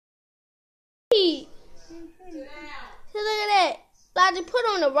Elijah, put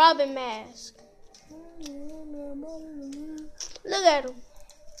on the Robin mask. Look at him.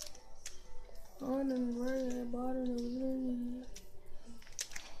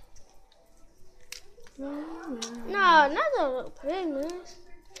 No, not the pig mask.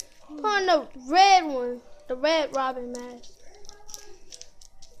 Put on the red one. The red Robin mask.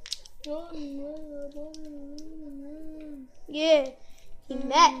 Yeah, he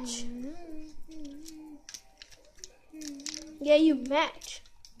match. Yeah, you match.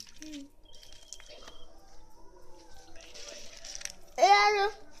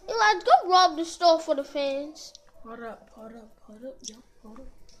 Elijah, go rob the store for the fans. Hold up. Yo, hold up.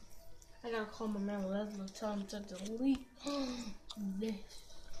 I gotta call my man Leslie, tell him to delete this.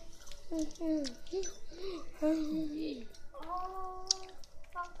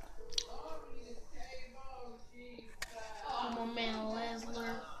 My man Leslie.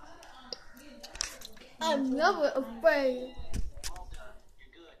 I'm never afraid.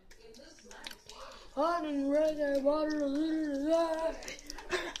 Hot and reggae, water,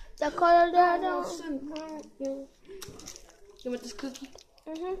 The color that You want this cookie?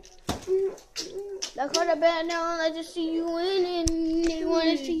 The color bad now. I just see you in and they want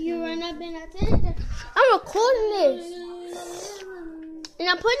to see you run up in attention. I'm recording this and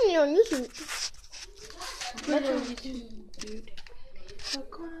I'm putting it on YouTube. Dude.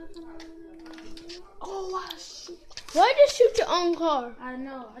 Oh, shoot. Why just shoot your own car? I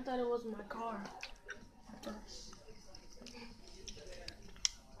know. I thought it was my car.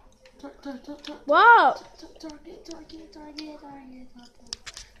 Wow. Target.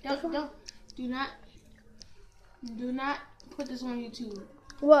 Don't. Do not put this on YouTube.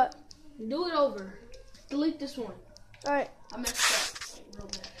 What? Do it over. Delete this one. Alright. I messed up. Real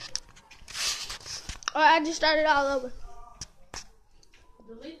bad. Alright, I just started all over.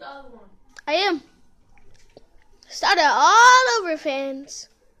 Delete the other one. I am. Started all over, fans.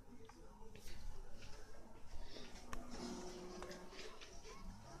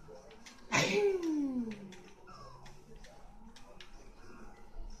 Are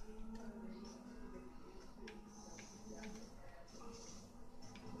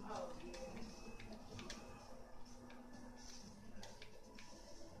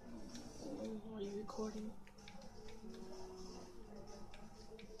you recording?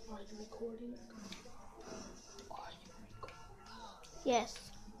 Yes.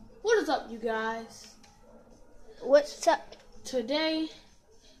 What is up, you guys? What's up? Today,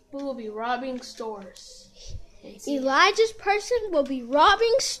 we will be robbing stores. Elijah's person will be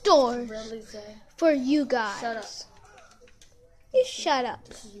robbing stores Really say, for you guys. shut up. You shut up.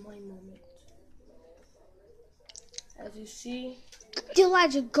 This is my moment. As you see,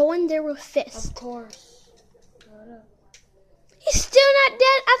 Elijah, go in there with fists. of course. Shut up. He's still not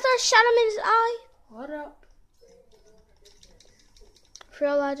dead after I shot him in his eye. What up? For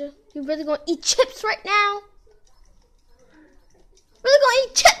real, Elijah, you really gonna eat chips right now? Really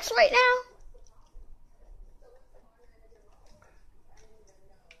gonna eat chips right now?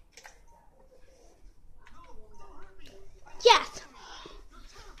 Yes.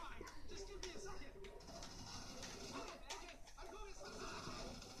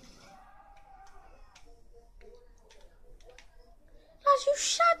 Gosh, you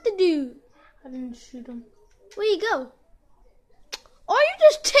shot the dude. I didn't shoot him. Where you go? Or you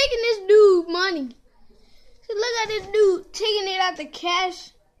just taking this dude money? See, look at this dude taking it out the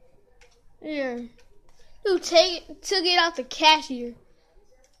cash. Here. Dude took it out the cashier.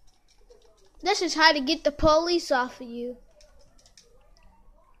 That's just how to get the police off of you.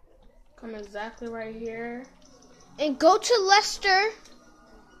 Come exactly right here. And go to Lester.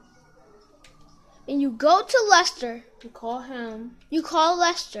 And you go to Lester. You call him. You call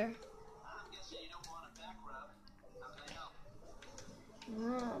Lester.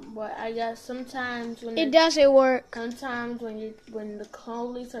 But I guess sometimes when It doesn't work. sometimes when the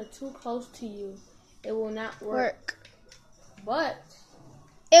police are too close to you, it will not work. But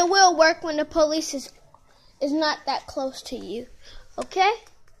It will work when the police is not that close to you. Okay?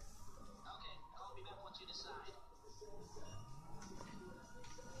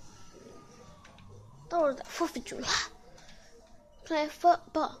 That was the 4th of July. Playing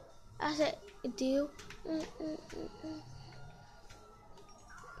football. I said, a deal.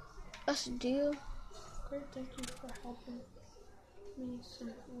 That's a deal. great, thank you for helping me.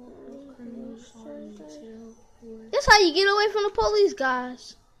 Some criminals are in jail. That's how you get away from the police,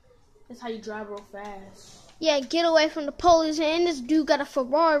 guys. That's how you drive real fast. Yeah, get away from the police. And this dude got a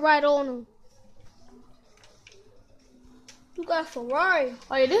Ferrari right on him. You got a Ferrari.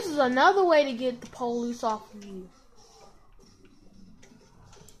 Oh yeah, this is another way to get the police off of you.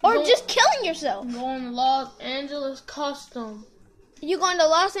 Or just killing yourself. Go on Los Angeles Custom. You go into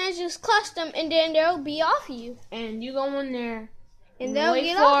Los Angeles Custom, and then they'll be off you. And you go in there And they'll wait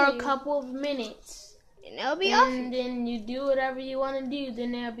get for off a you. couple of minutes. And they'll be off you. And then you do whatever you want to do,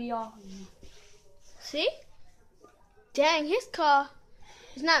 then they'll be off you. See? Dang, his car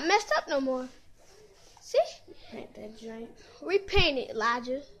is not messed up no more. See? Paint that joint. Repaint it,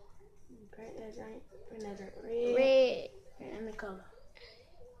 Elijah. Paint that joint. Paint that joint red. Red. And the color.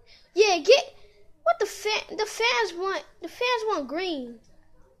 Yeah, get what the fans want. The fans want green.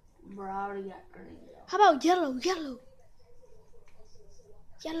 Bro, I already got green. How about yellow? Yellow.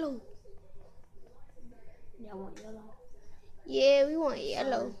 Y'all want yellow? Yeah, we want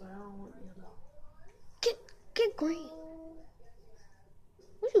yellow. Sorry, but I don't want yellow. Get green.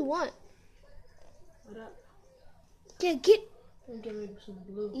 What you want? What up? Yeah, get. Give me some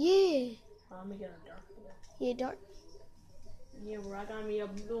blue. Yeah. Let me get a dark blue. Yeah, dark. Yeah, bro, I got me a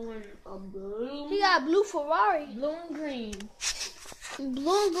blue and a blue. He got a blue Ferrari. Blue and green.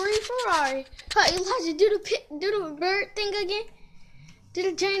 Blue and green Ferrari. Huh, Elijah, do the bird thing again. Do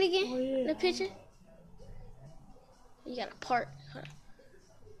the joint again. Oh, yeah. The picture. You got a part. Hold on.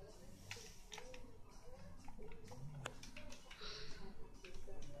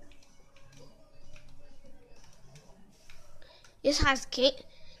 This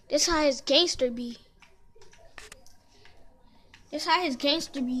how his gangster be. This how his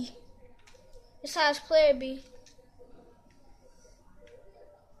gangster be. This how his player be.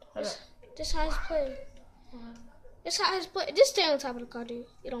 This how his player. This how his player. Just stay on top of the car, dude.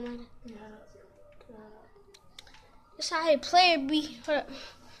 It don't matter. Yeah. This how his player be. Hold up.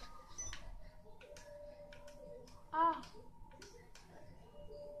 Ah.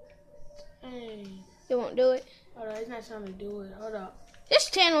 Hey. It won't do it. Hold up, it's not trying to do it. Hold up. Just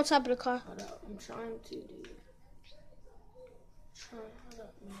stand on top of the car. Hold up. I'm trying to do it. Hold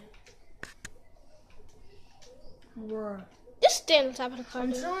up, man. Bruh. Just stand on top of the car,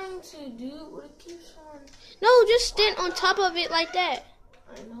 I'm dude. trying to do it, but it keeps on. No, just stand on top of it like that.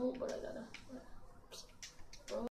 I know, but I gotta